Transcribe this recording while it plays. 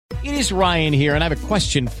It is Ryan here, and I have a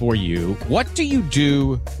question for you. What do you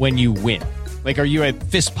do when you win? Like, are you a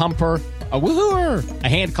fist pumper, a woohooer, a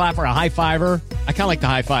hand clapper, a high fiver? I kind of like the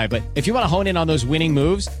high five, but if you want to hone in on those winning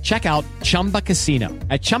moves, check out Chumba Casino.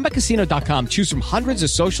 At ChumbaCasino.com, choose from hundreds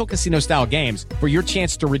of social casino-style games for your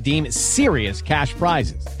chance to redeem serious cash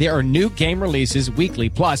prizes. There are new game releases weekly,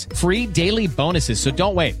 plus free daily bonuses. So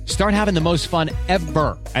don't wait. Start having the most fun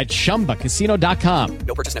ever at ChumbaCasino.com.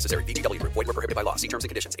 No purchase necessary. VGW Group. Void where prohibited by law. See terms and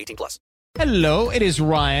conditions. 18+. Hello, it is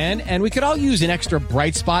Ryan, and we could all use an extra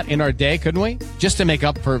bright spot in our day, couldn't we? Just to make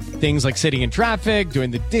up for things like sitting in traffic,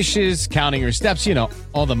 doing the dishes, counting your steps, you know,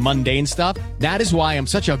 all the mundane stuff. That is why I'm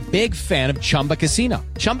such a big fan of Chumba Casino.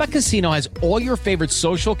 Chumba Casino has all your favorite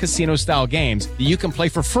social casino-style games that you can play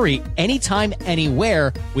for free anytime,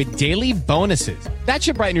 anywhere with daily bonuses. That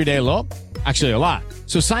should brighten your day a little. Actually, a lot.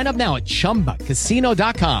 So sign up now at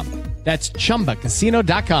ChumbaCasino.com. That's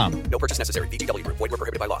ChumbaCasino.com. No purchase necessary. VGW Group. Void where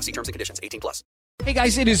prohibited by law. See terms and conditions. 18+. Hey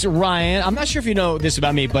guys, it is Ryan. I'm not sure if you know this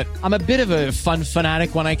about me, but I'm a bit of a fun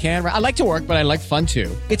fanatic when I can. I like to work, but I like fun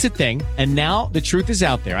too. It's a thing. And now the truth is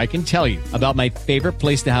out there. I can tell you about my favorite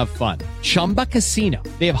place to have fun. Chumba Casino.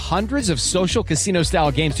 They have hundreds of social casino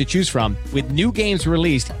style games to choose from with new games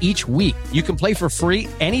released each week. You can play for free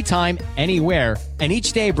anytime, anywhere. And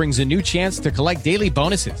each day brings a new chance to collect daily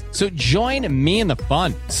bonuses. So join me in the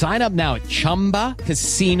fun. Sign up now at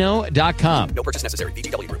ChumbaCasino.com. No purchase necessary.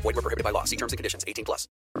 VGW Group. Void where prohibited by law. See terms and conditions. 18+.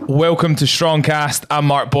 Welcome to Strongcast. I'm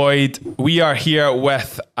Mark Boyd. We are here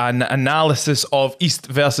with an analysis of East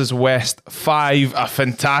versus West 5, a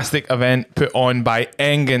fantastic event put on by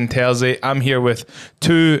Engin Terzi. I'm here with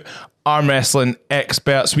two arm wrestling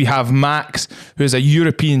experts. We have Max, who's a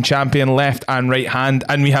European champion left and right hand,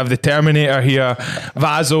 and we have the Terminator here,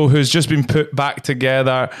 Vaso, who's just been put back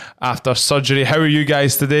together after surgery. How are you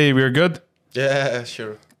guys today? We're good? Yeah,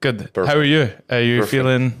 sure. Good. Perfect. How are you? Are you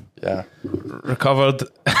feeling recovered?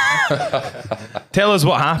 Tell us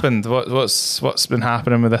what happened. What's been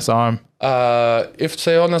happening with this arm? If to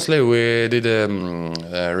say honestly, we did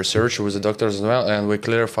research with the doctors as well, and we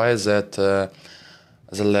clarified that the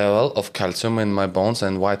level of calcium in my bones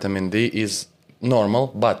and vitamin D is normal,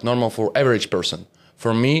 but normal for average person.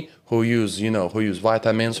 For me, who use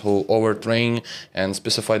vitamins, who overtrain and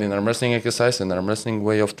specified in arm wrestling exercise and arm wrestling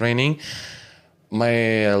way of training,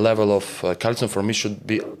 my level of calcium for me should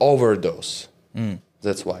be overdose.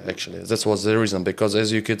 That's why, actually. That was the reason, because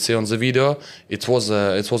as you could see on the video, it was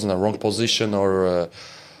in a wrong position or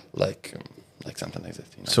like something like that.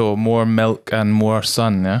 You know? So more milk and more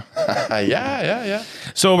sun, yeah? Yeah.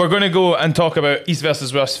 So we're going to go and talk about East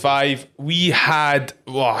versus West 5. We had,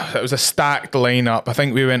 it was a stacked lineup. I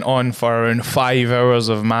think we went on for around 5 hours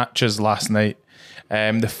of matches last night.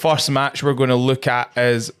 The first match we're going to look at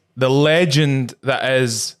is the legend that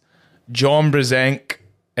is John Brzenk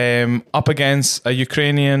up against a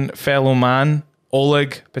Ukrainian fellow man,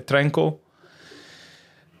 Oleg Petrenko.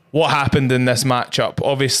 What happened in this matchup?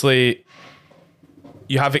 Obviously,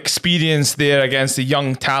 you have experience there against a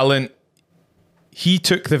young talent. He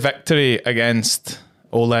took the victory against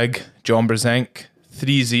Oleg, John Brzenk,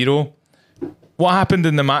 3-0. What happened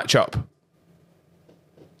in the matchup?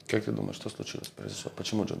 Как ты думаешь, что случилось?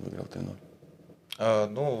 Почему Джон выиграл 3-0?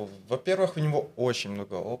 Во-первых, у него очень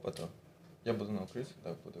много опыта. Я буду на українську,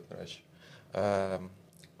 так буде краще.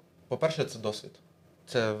 По-перше, це досвід.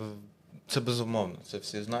 Це безумовно, це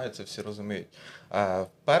всі знають, це всі розуміють. В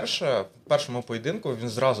першому поєдинку він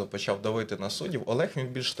зразу почав давити на суддів. Олег, він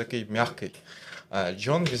більш такий м'який.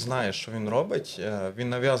 Джон, він знає, що він робить, він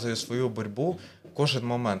нав'язує свою боротьбу кожен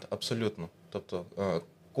момент, абсолютно. Тобто,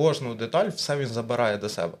 кожну деталь, все він забирає до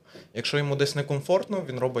себе. Якщо йому десь некомфортно,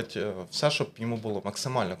 він робить все, щоб йому було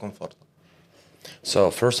максимально комфортно.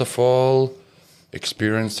 So, first of all,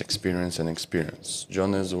 experience.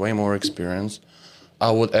 John is way more experienced. I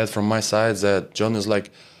would add from my side that John is like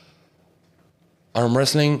arm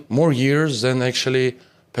wrestling more years than actually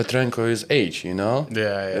Petrenko is age, you know?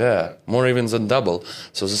 Yeah. More even than double.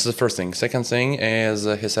 So this is the first thing. Second thing is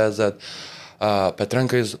he says that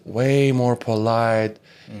Petrenko is way more polite.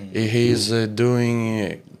 He's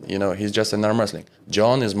doing, he's just an arm wrestling.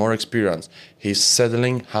 John is more experienced. He's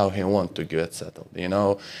settling how he wants to get settled,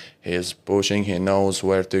 He's pushing, he knows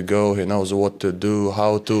where to go, he knows what to do,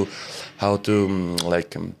 how to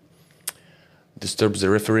disturb the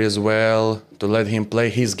referee as well, to let him play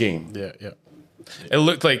his game. Yeah. It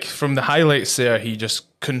looked like from the highlights there, he just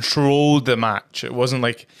controlled the match. It wasn't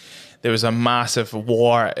like there was a massive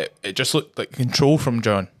war. It just looked like control from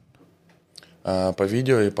John. По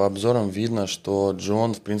видео и по обзорам видно, что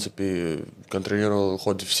Джон, в принципе, контролировал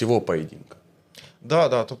ход всего поединка.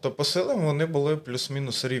 Да. Тобто по силам вони були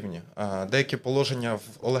плюс-мінус рівні. Деякі положення в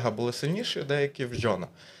Олега були сильніші, деякі в Джона.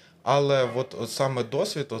 Але от саме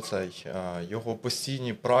досвід оцей, його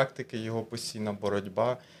постійні практики, його постійна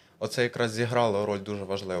боротьба, оце якраз зіграло роль дуже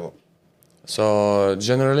важливу. So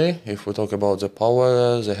generally, if we talk about the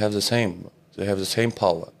power, they have the same. They have the same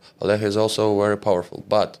power. Oleg is also very powerful,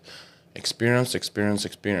 but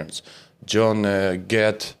experience. John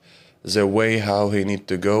get the way how he need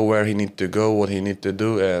to go, where he need to go, what he need to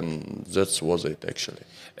do, and that was it actually.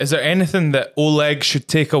 Is there anything that Oleg should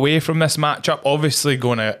take away from this matchup? Obviously,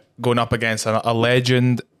 going up against a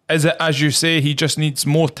legend. Is it, as you say, he just needs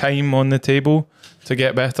more time on the table to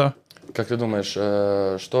get better? Как ты думаешь,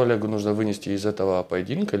 что Олегу нужно вынести из этого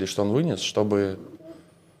поединка, или что он вынес, чтобы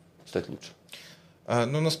стать лучше?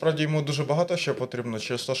 Ну, насправді йому дуже багато ще потрібно,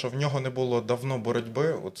 через те, що в нього не було давно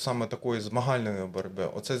боротьби, от саме такої змагальної боротьби.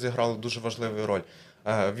 Оце зіграло дуже важливу роль.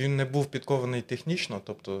 Він не був підкований технічно,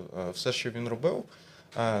 тобто все, що він робив,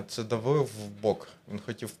 це давив в бок. Він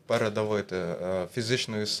хотів передавити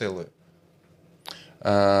фізичною силою.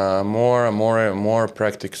 More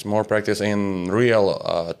practice in real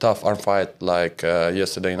tough arm fight like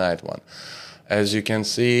yesterday night one. As you can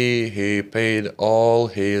see, he paid all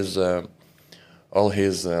his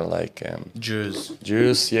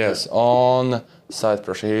juice, yes, on side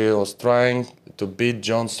pressure. He was trying to beat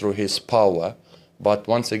John through his power, but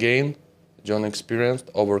once again, John experienced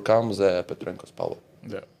overcomes Petrenko's power.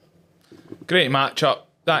 Yeah. Great matchup.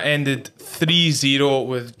 That ended 3-0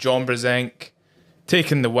 with John Brzenk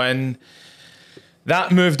taking the win.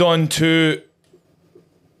 That moved on to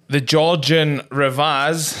the Georgian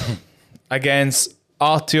Rivaz against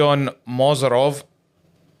Artyom Mozorov.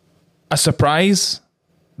 A surprise,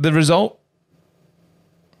 the result?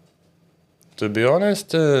 To be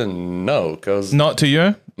honest, no, because Not to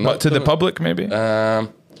you, but to the public, maybe?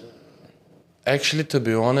 Actually, to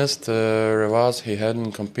be honest, Rivaz, he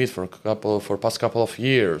hadn't competed for past couple of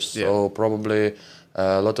years, so probably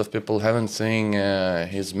a lot of people haven't seen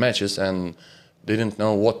his matches and didn't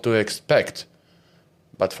know what to expect.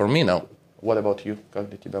 But for me, no. What about you? Как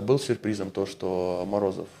для тебя? Был сюрпризом то, что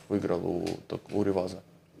Морозов выиграл у Рivazа?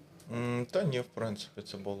 Та ні, в принципі,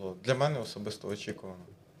 це було для мене особисто очікувано.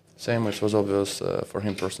 Same, it was obvious for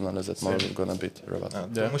him personally that Morozov gonna beat Rivaz.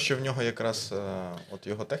 Тому що в нього якраз от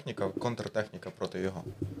його техніка, контртехніка проти його.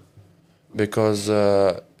 Because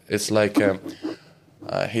it's like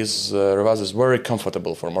his Rivaz is very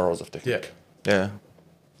comfortable for Morozov technique. Yeah.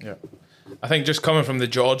 I think just coming from the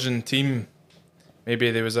Georgian team,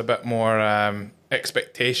 maybe there was a bit more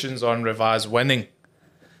expectations on Rivaz winning.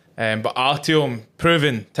 But Artyom,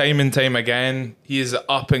 proven time and time again, he is an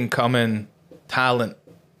up-and-coming talent.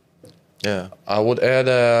 Yeah. I would add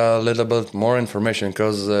a little bit more information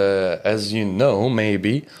because, as you know,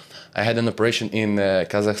 maybe, I had an operation in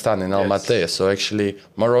Kazakhstan, in Almaty. So actually,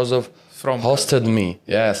 Morozov hosted me.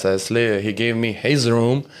 Yes, he gave me his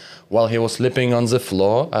room while he was sleeping on the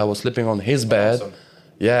floor. I was sleeping on his bed. Awesome.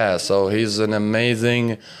 Yeah, so he's an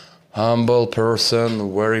amazing, humble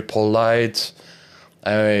person, very polite.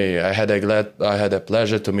 I had a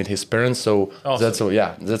pleasure to meet his parents. So awesome.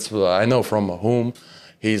 that's I know from whom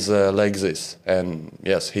he's like this. And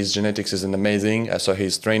yes, his genetics is amazing. I saw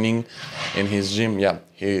his training in his gym. Yeah,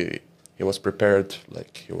 he was prepared.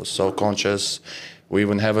 Like he was so conscious. We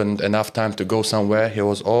even haven't enough time to go somewhere. He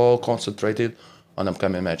was all concentrated on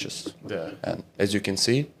upcoming matches. Yeah. And as you can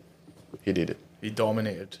see, he did it. He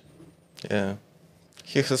dominated. Yeah.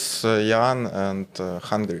 He is young and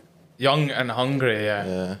hungry. Young and hungry,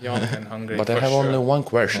 yeah. Young and hungry. But I have only one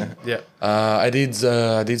question. Yeah. I did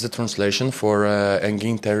the translation for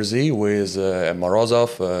Engin Terzi with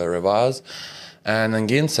Morozov, Rivaz, and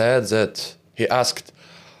Engin said that he asked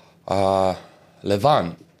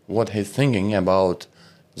Levan what he's thinking about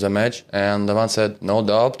the match, and Levan said, no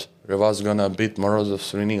doubt, Rivaz gonna beat Morozov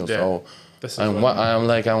 3-0. Yeah. So This is I'm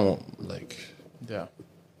like, yeah.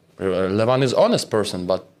 Levan is honest person,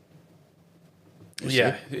 but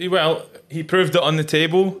Yeah, well, he proved it on the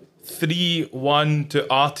table. 3-1 to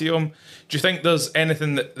Artyom. Do you think there's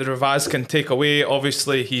anything that the Rivaz can take away?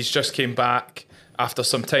 Obviously, he's just came back after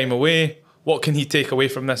some time away. What can he take away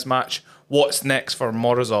from this match? What's next for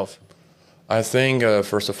Morozov? I think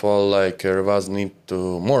first of all, like Rivaz need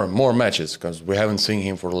to more matches because we haven't seen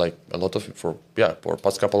him for like a lot of for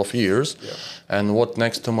past couple of years. Yeah. And what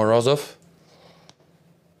next to Morozov?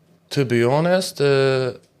 To be honest,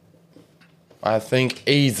 I think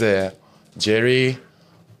either Jerry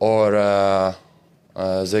or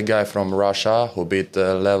the guy from Russia who beat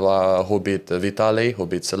Vitaly, who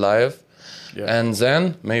beat Selayev, and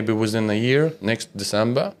then maybe within a year, next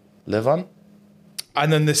December, Levan.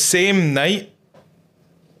 And on the same night,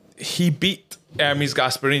 he beat Hermes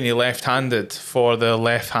Gasparini left-handed for the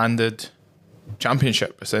left-handed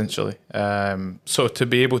championship, essentially. So to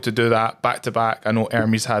be able to do that back-to-back, I know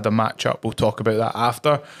Hermes had a match-up, we'll talk about that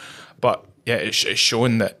after, but yeah, it's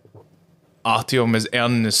shown that Artyom is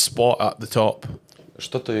earning his spot at the top.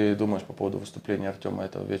 Что ты думаешь по поводу выступления Артема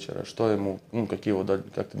этого вечера? Что ему, какие его,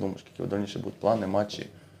 как ты думаешь, какие его дальнейшие будут планы, матчи?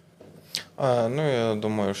 Ну, я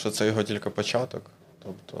думаю, що це його тільки початок.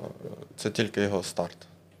 Тобто, це тільки його старт.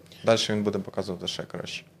 Далі він буде показувати ще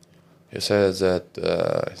краще. He said that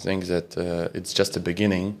I think that it's just the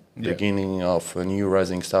beginning of a new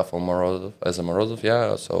rising star for Morozov, as a Morozov,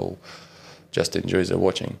 yeah, so just enjoy the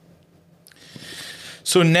watching.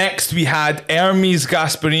 So next we had Hermes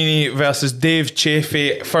Gasparini versus Dave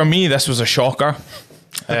Chaffee. For me, this was a shocker.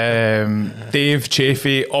 Dave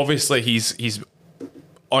Chaffee, obviously he's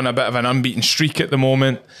on a bit of an unbeaten streak at the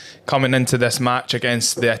moment, coming into this match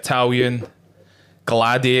against the Italian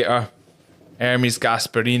gladiator, Hermes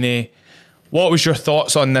Gasparini. What was your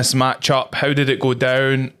thoughts on this matchup? How did it go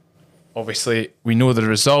down? Obviously, we know the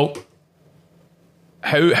result.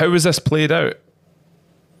 How was this played out?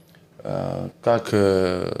 Как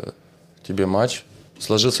тебе матч?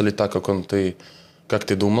 Сложился ли так, как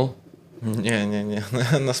ты думал? Ні.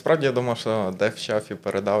 Насправді я думав, що Дев Чаффі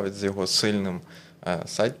передавить з його сильним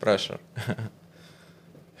side pressure.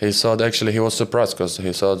 He thought, actually, he was surprised because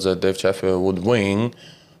he thought that Dave Chaffee would win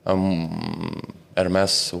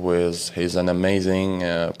Hermes with his an amazing,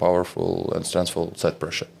 powerful and strengthful side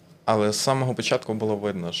pressure. Але з самого початку було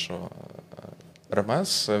видно, що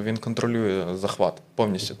Ремес, він контролює захват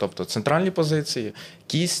повністю. Тобто центральні позиції,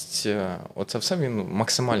 кість, оце все він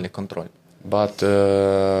максимальний контроль. But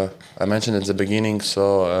I mentioned at the beginning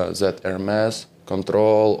that Hermes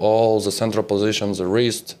control all the central positions, the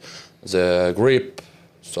wrist, the grip,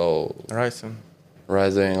 so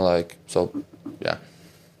rising like so, yeah.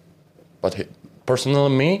 But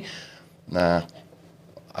personally,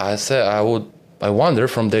 I wonder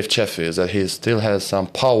from Dave Chaffee that he still has some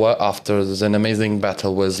power after an amazing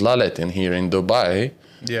battle with Laletin here in Dubai.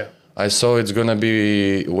 Yeah. I saw it's gonna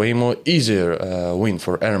be way more easier win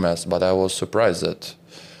for Hermes, but I was surprised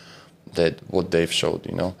that what Dave showed,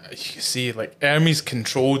 you know. You see, like Hermes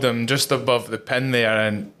controlled him just above the pin there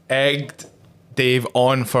and egged Dave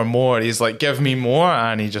on for more. He's like, give me more,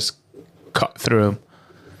 and he just cut through him.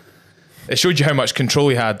 It showed you how much control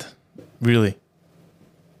he had, really.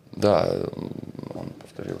 Да, он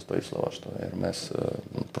повторил свои слова, что Hermes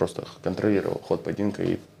просто контролировал ход поединка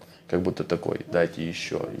и как будто такой, дайте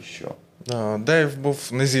еще. Дейв був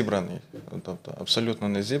незібраний, тобто абсолютно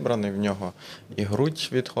незібраний, в нього і грудь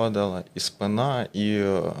відходила, і спина, і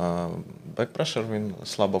бекпрешер він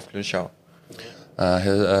слабо включав.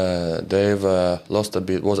 Dave lost a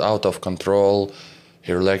bit, was out of control,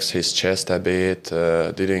 he relaxed his chest a bit,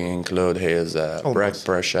 didn't include his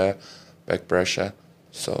back pressure,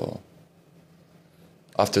 so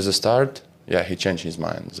after the start, yeah, he changed his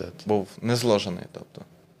mind. Був незложений, тобто.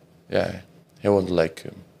 Yeah, he wasn't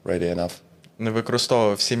like ready enough. Не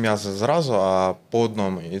використовував всі м'язи зразу, а по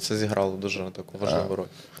одному. І це зіграло дуже таку важливу роль.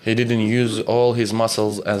 He didn't use all his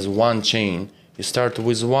muscles as one chain. He started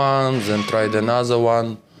with one, then tried another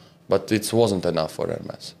one, but it wasn't enough for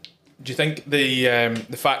Hermes. Do you think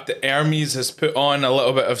the fact that Hermes has put on a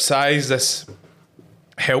little bit of size, this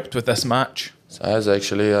helped with this match? Size,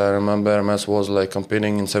 actually, I remember Hermes was like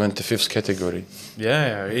competing in 75th category.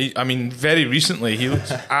 Yeah, I mean, very recently he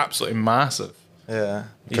looks absolutely massive. Yeah.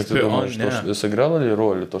 Как ты думаешь, сыграло ли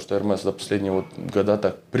роль то, что Hermes за последние года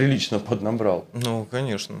так прилично поднабрал? Ну,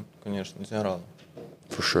 конечно, сыграло.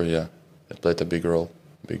 For sure, yeah. It played a big role,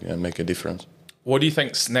 make a difference. What do you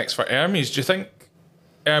think's next for Hermes? Do you think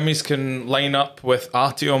Hermes can line up with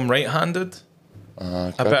Artyom right-handed?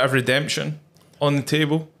 A bit of redemption on the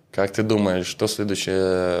table? Как ты думаешь, что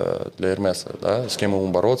следующее для Hermes, да? С кем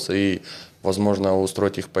ему бороться и, возможно,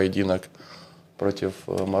 устроить их поединок против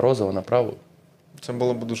Морозова на правую? Це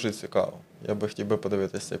було б дуже цікаво. Я би хотів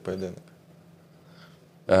подивитися цей поєдинок.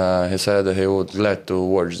 He said he would glad to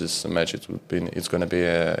watch this match. It's going to be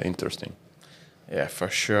interesting. Yeah, for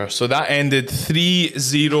sure. So that ended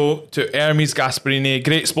 3-0 to Hermes Gasparini.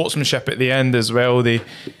 Great sportsmanship at the end as well.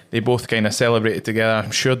 They both kind of celebrated together.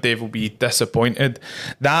 I'm sure Dave will be disappointed.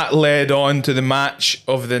 That led on to the match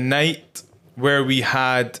of the night where we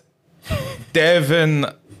had Devin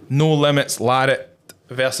No Limits Larratt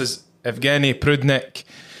versus Evgeny Prudnik.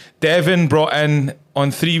 Devin brought in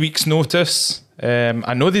on 3 weeks' notice.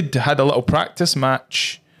 I know they'd had a little practice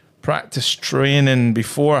training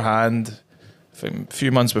beforehand, a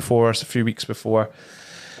few months before, a few weeks before.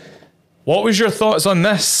 What was your thoughts on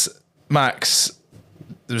this, Max?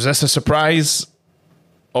 Was this a surprise?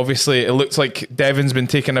 obviously, it looks like Devon's been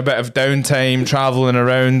taking a bit of downtime, travelling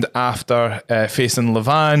around after facing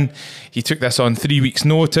Levan. He took this on 3 weeks'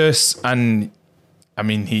 notice, and I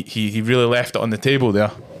mean, he really left it on the table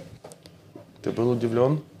there. Ты был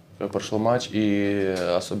удивлен, как прошел матч, и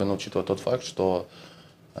особенно учитывая тот факт, что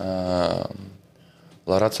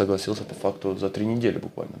Ларат согласился по факту за 3 недели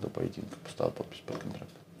буквально до поединка, поставил подпись под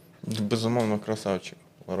контракт. Безумовно, красавчик.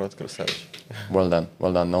 Ларат красавчик. Well done,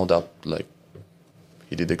 no doubt. Like,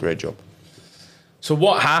 he did a great job. So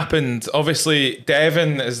what happened? Obviously,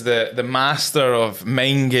 Devon is the master of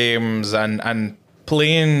mind games and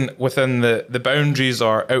playing within the boundaries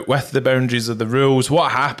or out with the boundaries of the rules.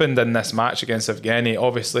 What happened in this match against Evgeny?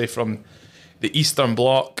 Obviously, from the Eastern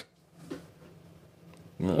Bloc.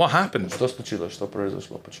 What happened? Что случилось? Что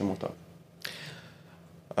произошло? Почему так?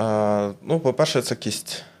 Ну, по-перше, це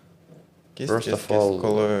кість.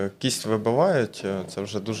 Коли кість вибивають, це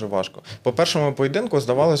вже дуже важко. По першому поєдинку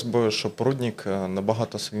здавалось би, що Пруднік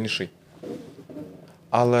набагато сильніший.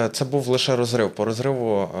 Але це був лише розрив. По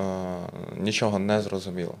розриву нічого не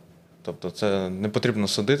зрозуміло. Тобто це не потрібно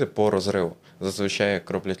судити по розриву. Зазвичай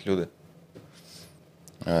як роблять люди.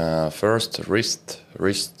 First,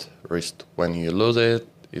 wrist. When you lose it,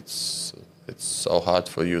 it's so hard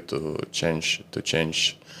for you to change,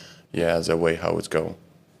 the way how it's going.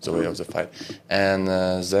 The way of the fight, and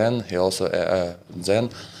then he also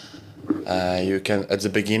you can at the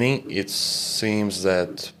beginning it seems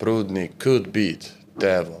that Prudnik could beat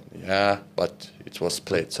Devon, but it was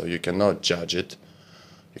split, so you cannot judge it.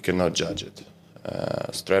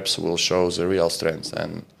 Straps will show the real strength,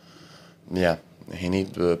 and he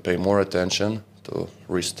need to pay more attention to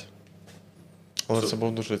wrist. Але це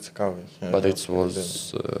був дуже цікавий. But it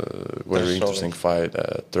was very interesting fight,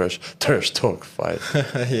 trash talk fight.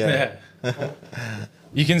 Yeah.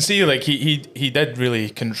 You can see like he did really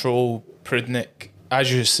control Prudnik,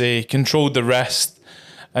 as you say, controlled the wrist,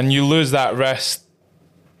 and you lose that wrist,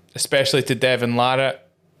 especially to Devon Larratt.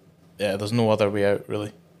 Yeah, there's no other way out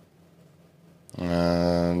really.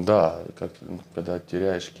 Да, когда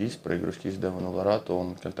теряешь кисть, проигрываешь кисть Девону Ларатту,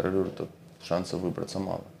 он контролирует, шансов выбраться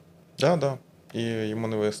мало. Да. І йому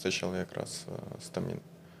не вистачило якраз стаміни.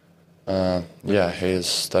 His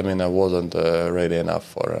stamina wasn't ready enough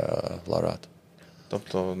for Larratt.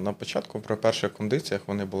 Тобто на початку при перших кондиціях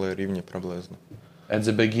вони були рівні приблизно. At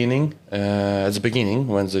the beginning,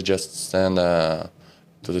 when they just stand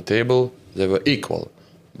to the table, they were equal.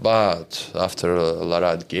 But after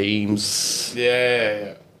Larratt games,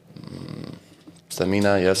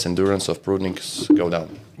 stamina, endurance of Prudnik go down.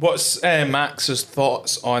 What's Max's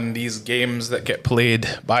thoughts on these games that get played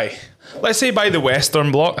by, let's say, by the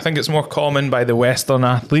Western Bloc? I think it's more common by the Western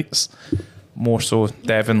athletes, more so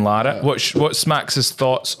Devon Larratt. What's Max's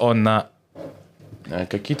thoughts on that?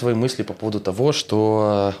 Какие твои мысли по поводу того,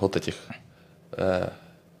 что вот этих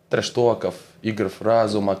трэш-токов, игр в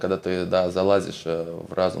разума, когда ты залазишь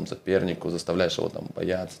в разум сопернику, заставляешь его там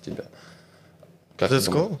бояться тебя? That's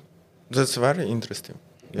cool. That's very interesting.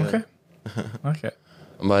 Yeah. Okay.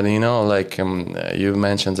 But like you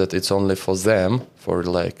mentioned that it's only for them, for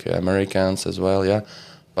like Americans as well,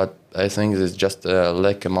 But I think it's just a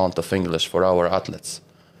lack amount of English for our athletes.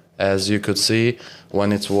 As you could see,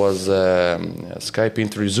 when it was Skype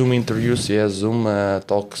interviews, Zoom interviews, Zoom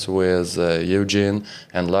talks with Eugene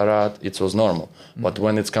and Larratt, it was normal. But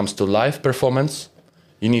when it comes to live performance,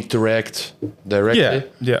 you need to react directly.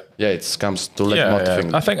 It comes to lack amount of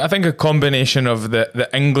English. I think a combination of the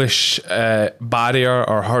English barrier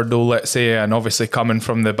or hurdle, let's say, and obviously coming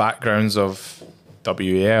from the backgrounds of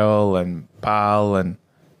WAL and PAL and,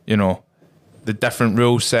 the different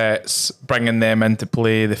rule sets, bringing them into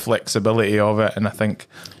play, the flexibility of it. And I think,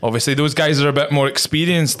 obviously, those guys are a bit more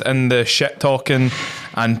experienced in the shit-talking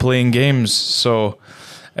and playing games. So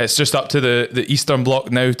it's just up to the Eastern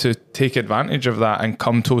Bloc now to take advantage of that and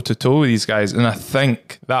come toe-to-toe with these guys. And I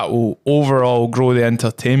think that will overall grow the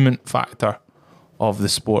entertainment factor of the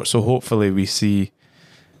sport. So hopefully we see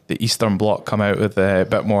the Eastern Bloc come out with a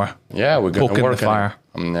bit more we're going to work the fire.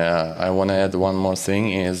 I want to add one more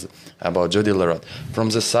thing is about Jody Larratt. From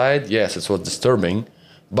the side, yes, it was disturbing.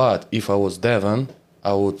 But if I was Devon,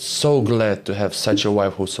 I would so glad to have such a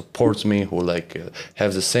wife who supports me, who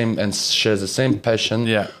have the same and shares the same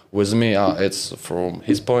passion with me. It's from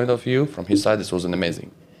his point of view, from his side, it was an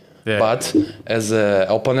amazing. Yeah. But as an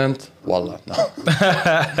opponent, voila, no.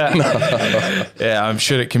 Yeah, I'm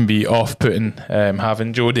sure it can be off-putting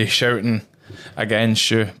having Jody shouting against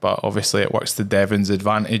you, but obviously it works to Devon's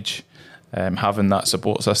advantage. Having that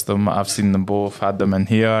support system, I've seen them both, had them in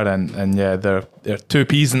here, and they're two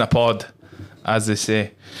peas in a pod, as they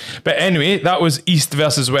say. But anyway, that was East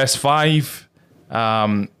versus West 5.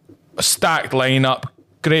 A stacked lineup.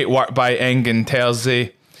 Great work by Engin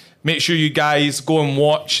Terzi. Make sure you guys go and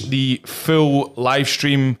watch the full live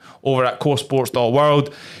stream over at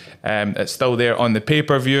coresports.world. It's still there on the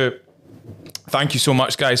pay-per-view. Thank you so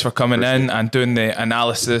much, guys, for coming in and doing the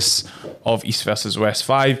analysis of East versus West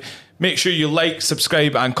 5. Make sure you like,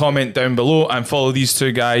 subscribe, and comment down below, and follow these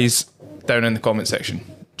two guys down in the comment section.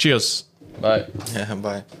 Cheers. Bye. Yeah,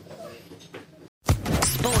 bye.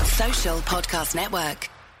 Sports Social Podcast Network.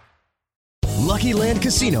 Lucky Land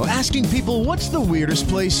Casino, asking people, what's the weirdest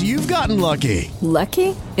place you've gotten lucky?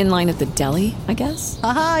 Lucky? In line at the deli, I guess?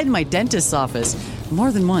 Aha, in my dentist's office.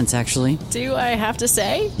 More than once, actually. Do I have to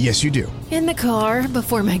say? Yes, you do. In the car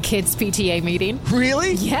before my kids' PTA meeting.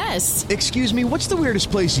 Really? Yes. Excuse me, what's the weirdest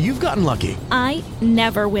place you've gotten lucky? I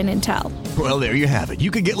never win and tell. Well, there you have it. You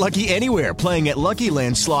can get lucky anywhere, playing at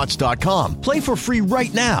LuckyLandSlots.com. Play for free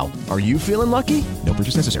right now. Are you feeling lucky? No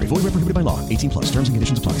purchase necessary. Void where prohibited by law. 18+. Terms and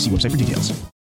conditions apply. See website for details.